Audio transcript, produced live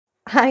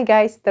Hi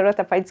guys,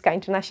 Dorota, Palicka,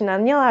 International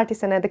Nail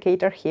Artist and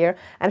Educator here.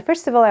 And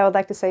first of all, I would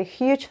like to say a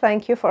huge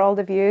thank you for all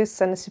the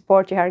views and the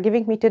support you are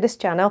giving me to this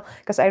channel,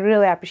 because I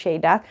really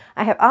appreciate that.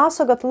 I have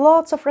also got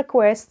lots of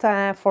requests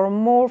for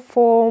more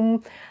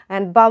foam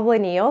and bubbly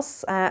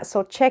nails,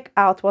 so check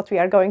out what we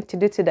are going to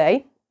do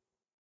today.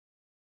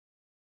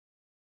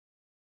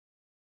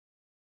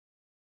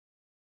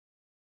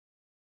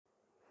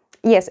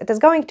 Yes, it is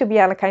going to be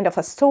a kind of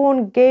a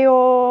stone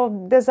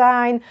geode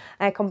design.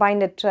 I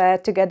combined it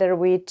together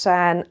with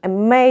an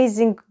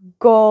amazing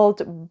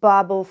gold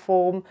bubble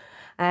foam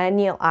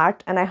nail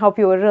art, and I hope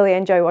you will really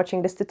enjoy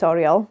watching this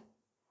tutorial.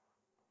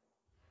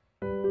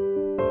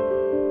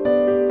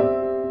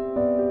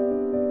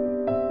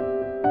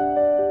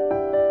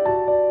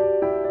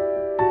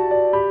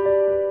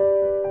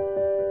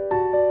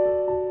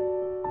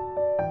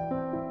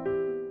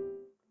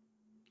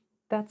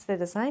 That's the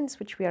designs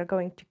which we are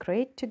going to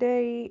create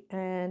today,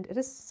 and it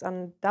is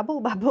a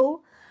double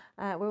bubble.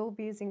 We will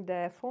be using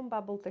the foam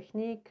bubble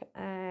technique,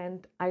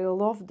 and I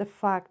love the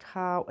fact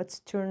how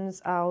it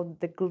turns out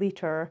the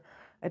glitter.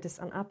 It is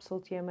an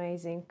absolutely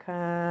amazing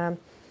and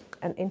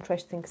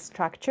interesting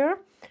structure.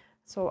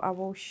 So I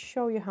will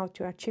show you how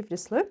to achieve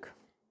this look.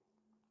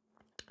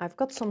 I've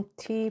got some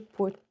tip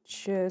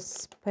which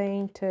is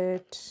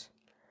painted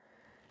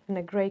in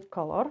a grey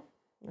color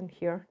in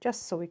here,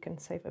 just so we can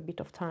save a bit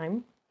of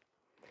time.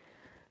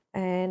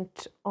 And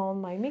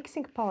on my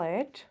mixing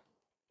palette,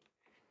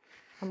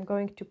 I'm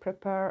going to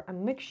prepare a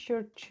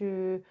mixture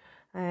to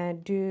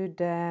do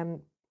the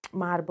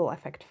marble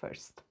effect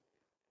first.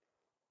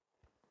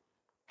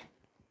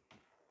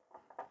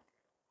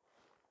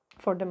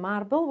 For the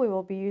marble, we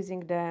will be using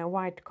the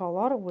white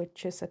color,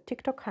 which is a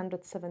TikTok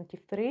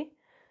 173.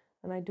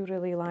 And I do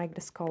really like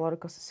this color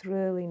because it's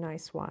really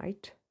nice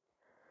white.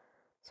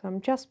 So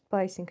I'm just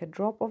placing a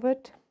drop of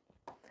it.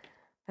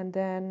 And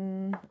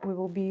then we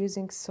will be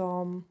using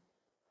some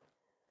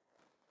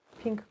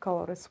pink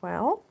color as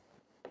well.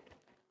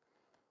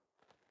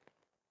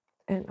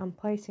 And I'm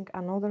placing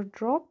another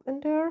drop in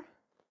there.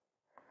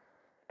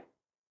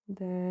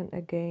 Then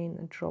again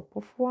a drop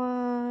of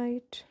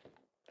white,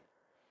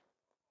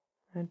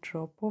 a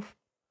drop of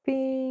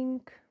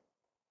pink,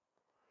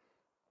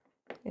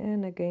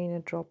 and again a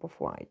drop of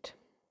white.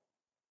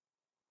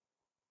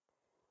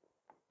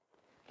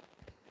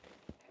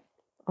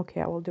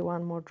 Okay, I will do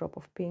one more drop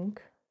of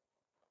pink.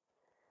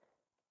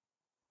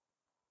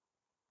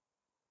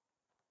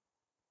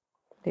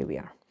 There we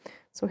are.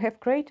 So we have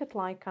created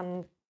like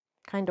a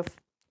kind of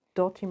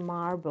dotty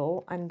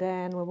marble, and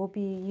then we will be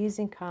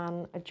using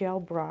a gel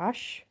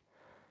brush.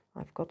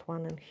 I've got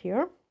one in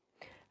here,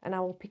 and I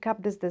will pick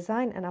up this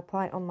design and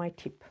apply on my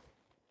tip.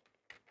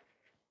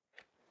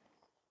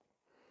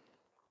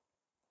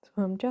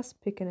 So I'm just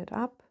picking it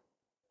up,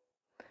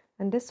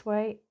 and this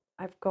way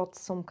I've got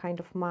some kind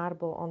of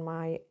marble on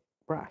my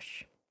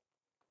brush.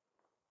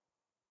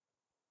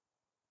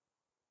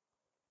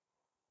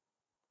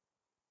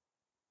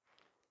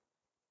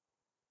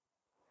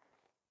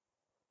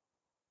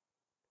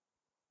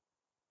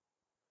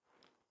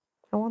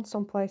 I want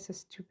some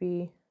places to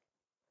be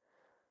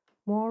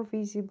more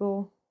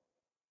visible,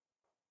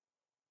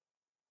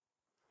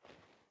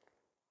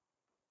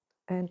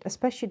 and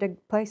especially the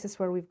places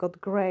where we've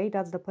got gray,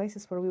 that's the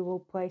places where we will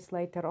place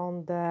later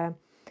on the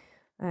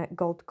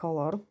gold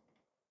color.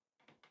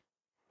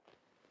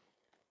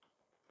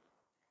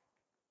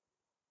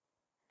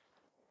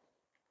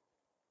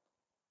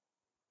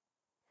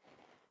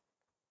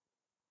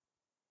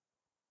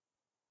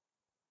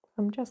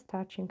 I'm just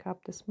touching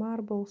up these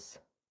marbles.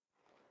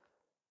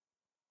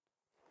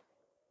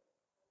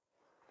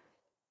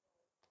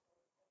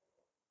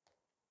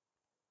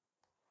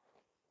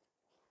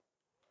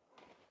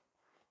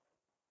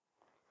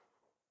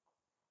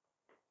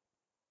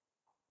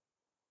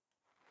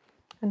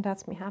 And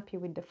that's me happy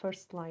with the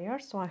first layer.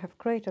 So I have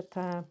created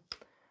a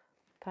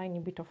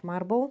tiny bit of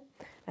marble,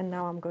 and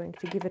now I'm going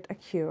to give it a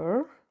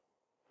cure.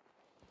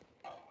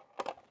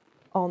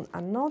 On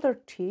another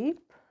tip,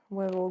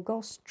 we will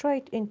go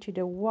straight into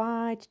the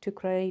white to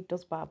create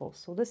those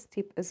bubbles. So this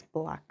tip is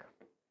black.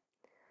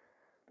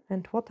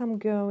 And what I'm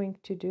going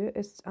to do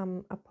is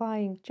I'm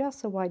applying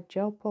just a white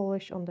gel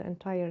polish on the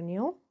entire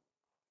nail.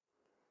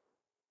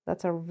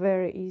 That's our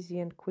very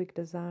easy and quick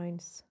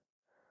designs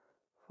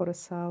for a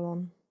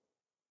salon.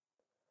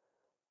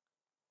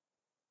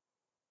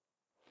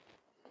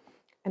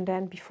 And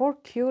then before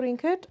curing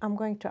it, I'm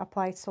going to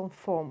apply some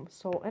foam.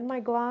 So in my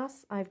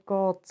glass, I've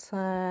got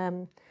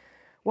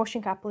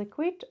washing up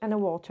liquid and a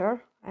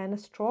water and a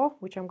straw,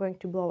 which I'm going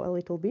to blow a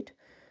little bit.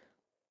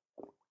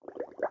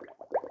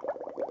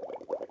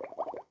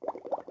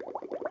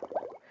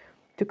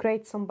 To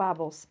create some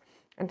bubbles.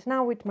 And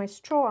now with my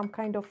straw, I'm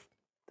kind of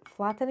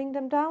flattening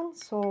them down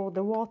so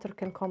the water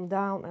can come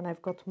down, and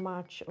I've got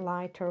much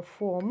lighter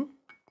foam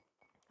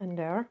in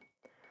there.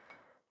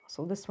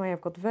 So this way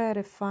I've got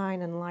very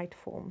fine and light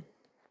foam.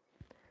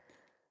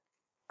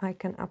 I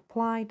can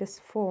apply this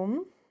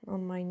foam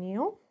on my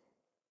nail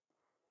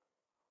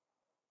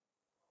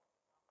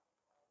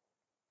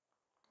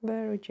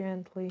very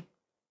gently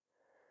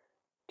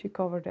to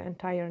cover the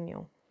entire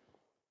nail.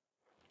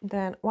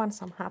 Then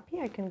once I'm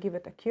happy, I can give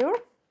it a cure.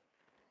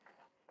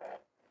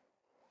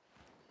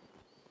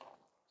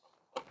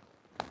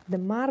 The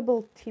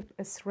marble tip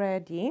is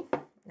ready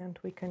and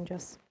we can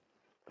just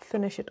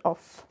finish it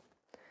off.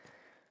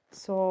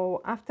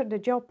 So after the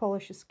gel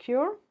polish is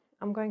cured,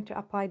 I'm going to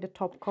apply the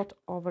top coat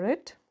over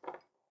it.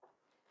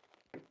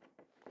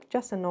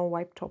 Just a no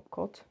wipe top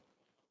coat.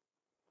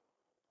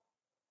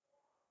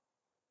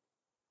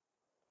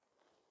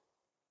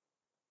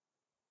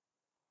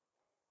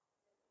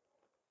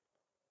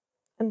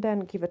 And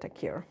then give it a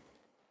cure.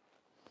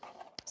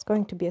 It's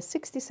going to be a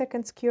 60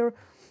 seconds cure.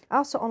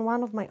 Also on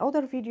one of my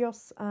other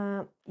videos,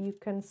 you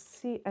can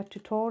see a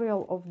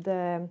tutorial of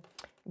the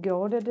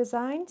Geode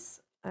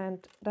designs,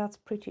 and that's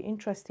pretty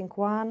interesting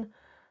one,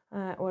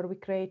 where we're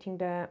creating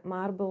the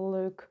marble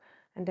look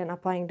and then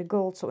applying the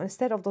gold. So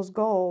instead of those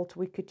gold,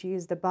 we could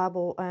use the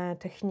bubble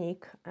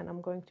technique, and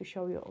I'm going to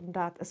show you on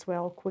that as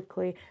well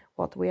quickly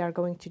what we are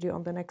going to do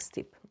on the next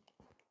tip.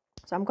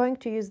 So I'm going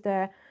to use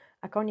the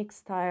iconic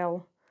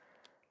style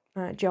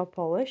gel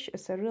polish.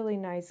 It's a really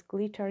nice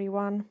glittery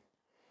one,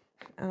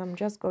 and I'm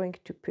just going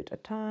to put a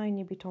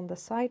tiny bit on the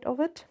side of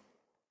it.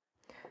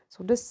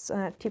 So this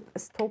tip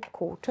is top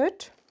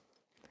coated,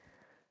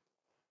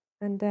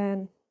 and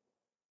then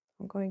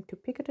I'm going to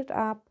pick it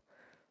up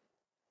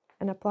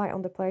and apply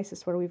on the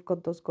places where we've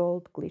got those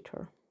gold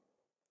glitter.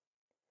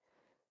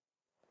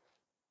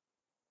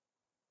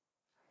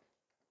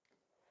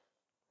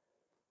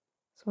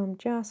 So I'm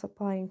just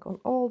applying on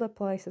all the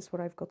places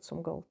where I've got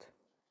some gold.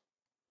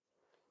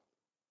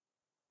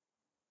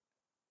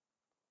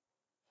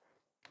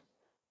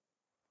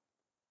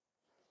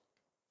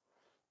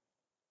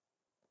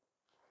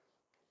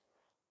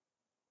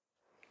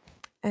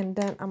 And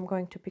then I'm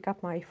going to pick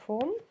up my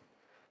foam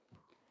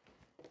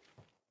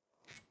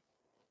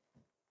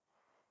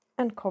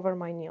and cover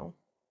my nail.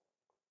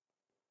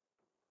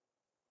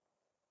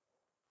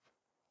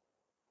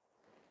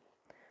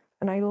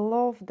 And I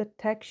love the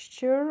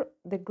texture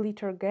the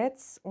glitter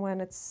gets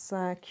when it's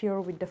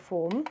cured with the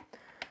foam.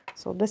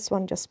 So this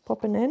one just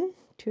popping in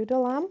to the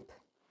lamp.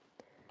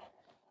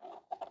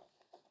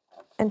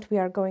 And we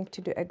are going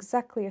to do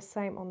exactly the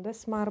same on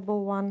this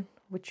marble one,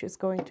 which is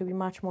going to be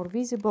much more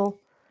visible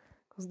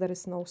because there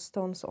is no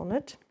stones on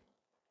it.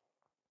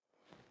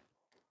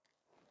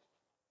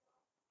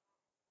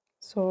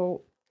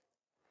 So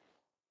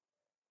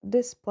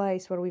this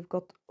place where we've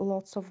got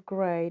lots of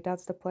gray,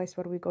 that's the place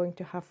where we're going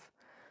to have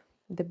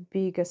the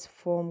biggest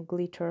foam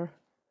glitter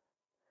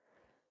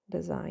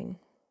design.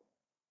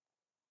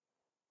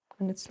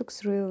 And it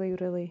looks really,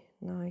 really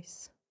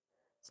nice.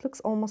 It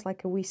looks almost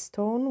like a wee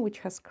stone which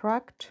has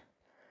cracked,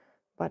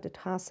 but it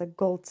has a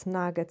gold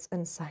nuggets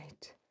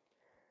inside.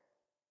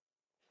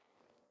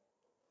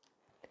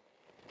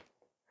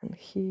 And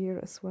here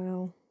as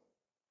well.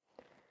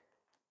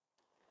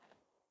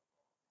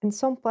 In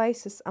some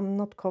places I'm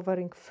not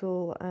covering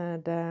full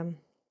the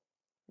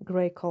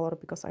gray color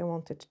because I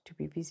want it to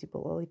be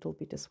visible a little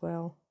bit as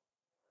well.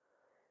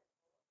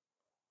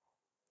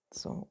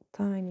 So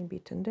tiny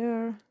bit in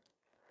there.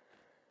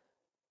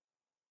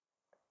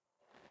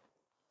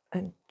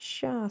 And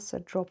just a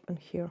drop in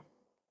here.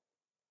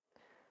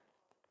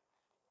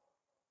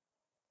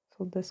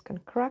 So this can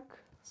crack.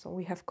 So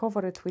we have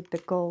covered it with the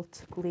gold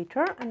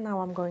glitter, and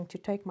now I'm going to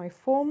take my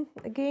foam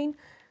again,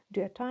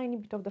 do a tiny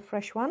bit of the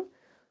fresh one.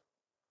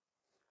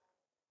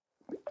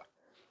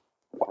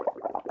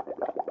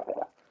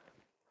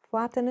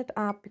 Flatten it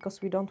up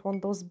because we don't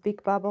want those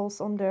big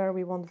bubbles on there.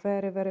 We want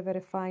very, very,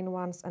 very fine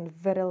ones and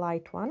very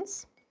light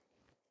ones.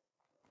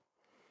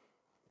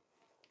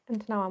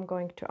 And now I'm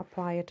going to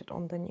apply it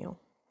on the nail.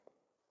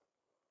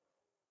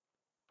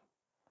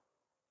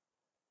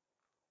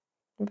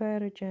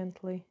 Very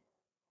gently.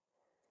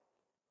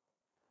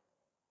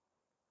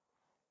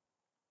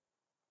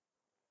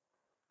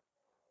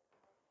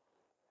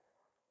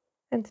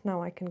 And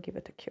now I can give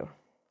it a cure.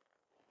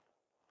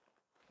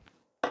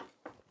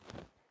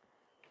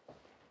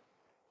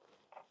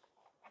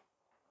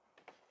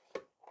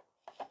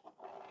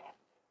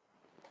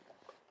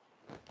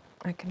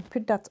 I can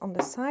put that on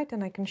the side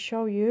and I can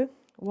show you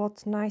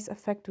what nice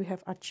effect we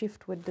have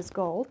achieved with this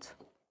gold.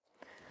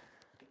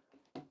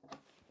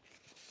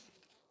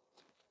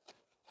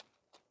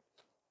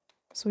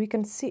 So you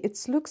can see it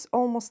looks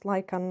almost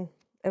like a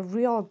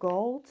real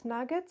gold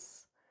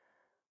nuggets.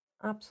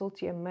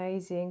 Absolutely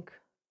amazing.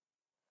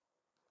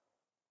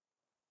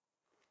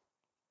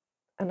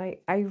 And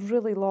I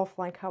really love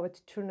like how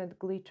it turned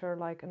glitter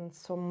like in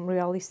some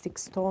realistic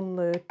stone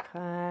look.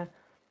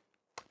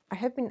 I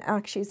have been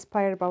actually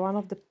inspired by one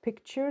of the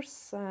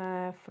pictures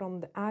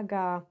from the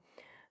Agate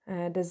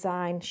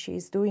design.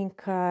 She's doing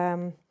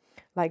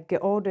like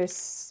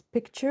Geode's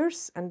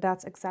pictures, and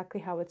that's exactly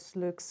how it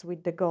looks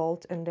with the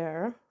gold in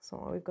there.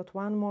 So we've got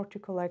one more to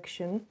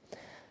collection.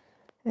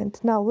 And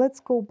now let's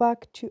go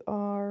back to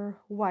our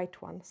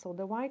white one. So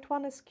the white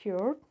one is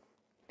cured.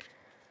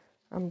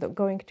 I'm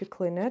going to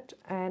clean it,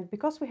 and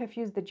because we have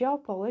used the gel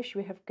polish,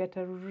 we have got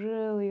a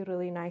really,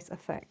 really nice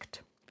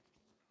effect.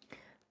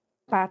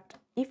 But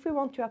if we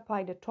want to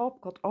apply the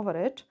top coat over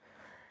it,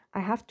 I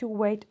have to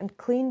wait and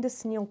clean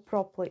this nail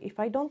properly. If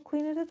I don't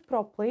clean it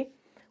properly,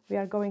 we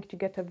are going to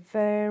get a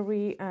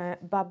very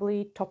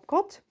bubbly top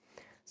coat.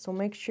 So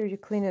make sure you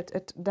clean it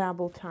at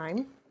double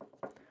time.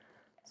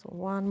 So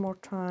one more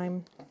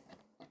time,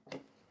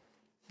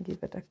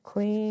 give it a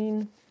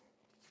clean.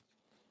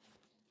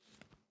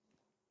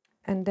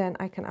 And then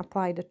I can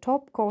apply the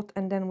top coat,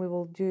 and then we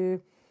will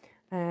do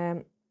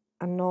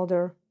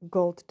another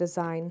gold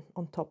design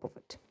on top of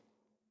it.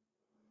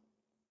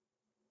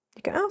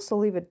 You can also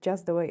leave it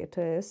just the way it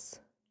is.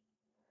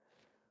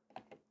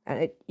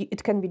 And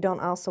it can be done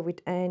also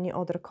with any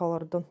other color,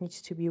 don't need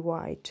to be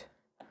white.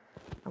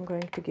 I'm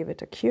going to give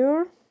it a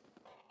cure.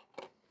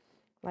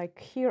 Like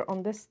here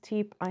on this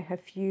tip, I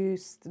have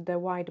used the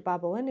white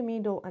bubble in the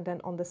middle, and then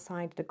on the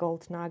side the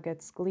gold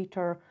nuggets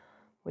glitter,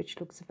 which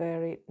looks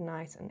very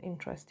nice and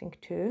interesting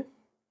too.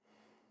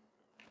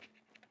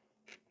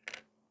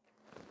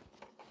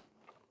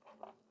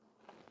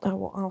 I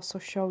will also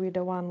show you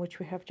the one which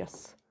we have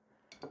just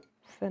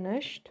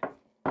finished.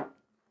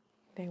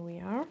 There we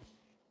are.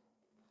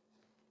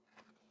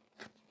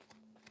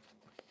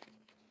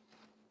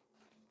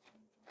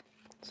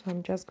 So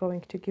I'm just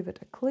going to give it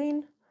a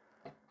clean.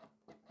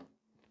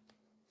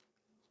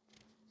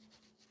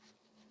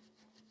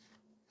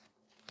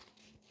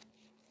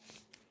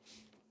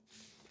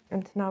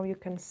 And now you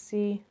can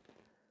see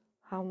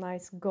how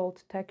nice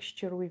gold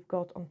texture we've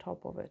got on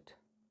top of it.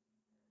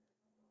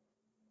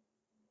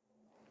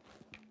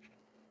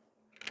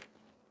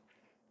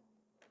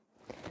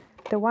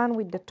 The one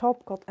with the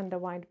top coat and the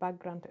white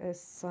background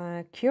is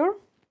Cure.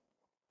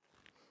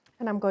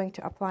 And I'm going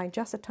to apply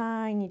just a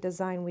tiny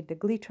design with the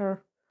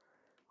glitter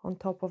on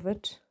top of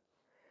it.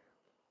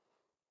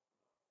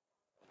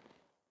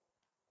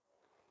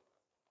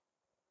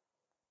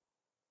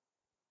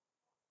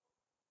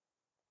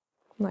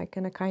 Like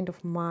in a kind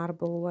of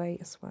marble way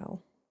as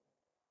well.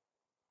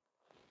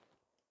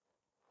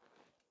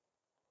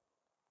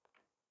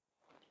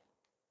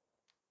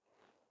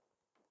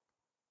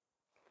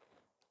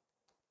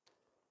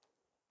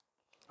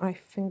 I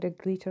think the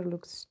glitter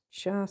looks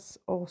just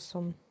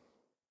awesome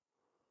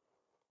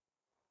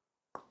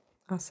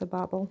as a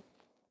bubble.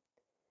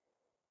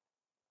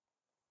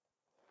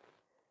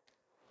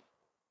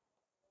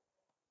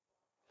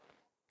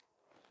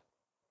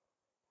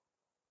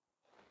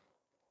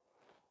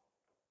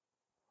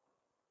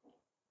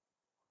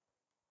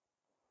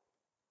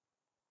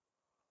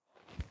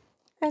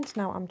 And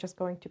now I'm just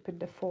going to put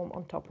the foam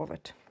on top of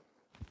it.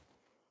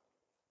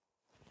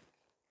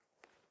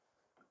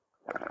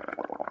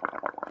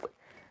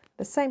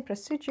 The same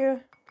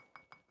procedure,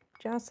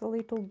 just a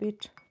little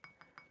bit,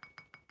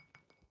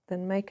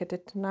 then make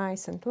it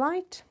nice and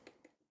light,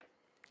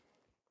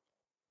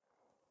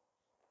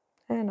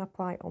 and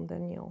apply on the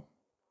nail.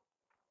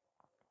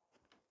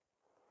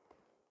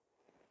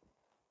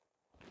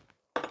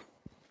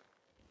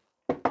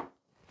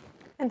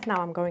 And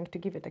now I'm going to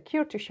give it a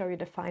cure to show you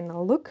the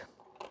final look.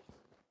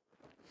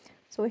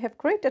 So we have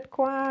created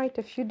quite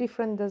a few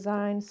different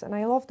designs, and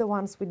I love the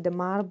ones with the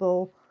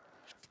marble.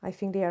 I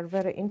think they are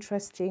very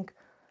interesting.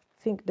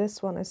 I think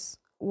this one is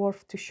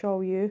worth to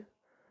show you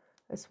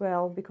as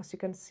well, because you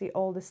can see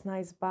all these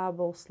nice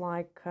bubbles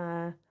like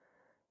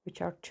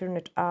which are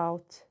turned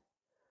out.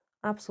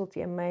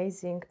 Absolutely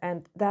amazing.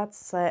 And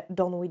that's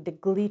done with the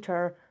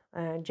glitter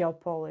gel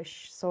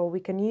polish. So we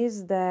can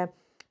use the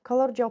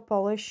color gel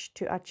polish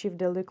to achieve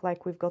the look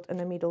like we've got in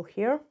the middle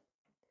here.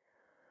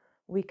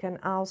 We can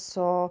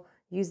also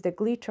use the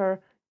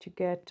glitter to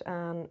get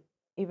an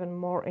even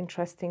more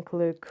interesting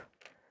look.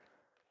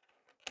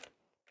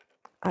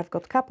 I've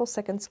got a couple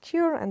seconds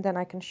cure, and then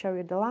I can show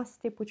you the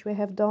last tip which we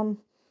have done.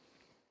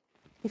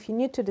 If you're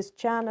new to this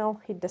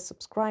channel, hit the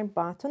subscribe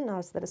button,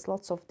 as there is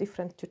lots of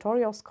different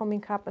tutorials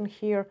coming up in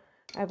here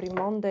every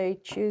Monday,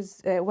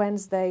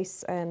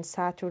 Wednesdays and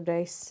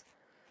Saturdays.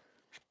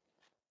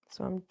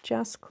 So I'm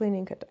just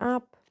cleaning it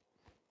up,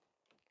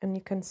 and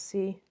you can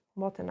see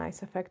what a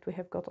nice effect we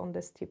have got on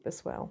this tip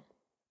as well.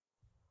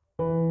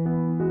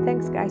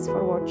 Thanks guys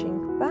for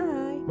watching. Bye!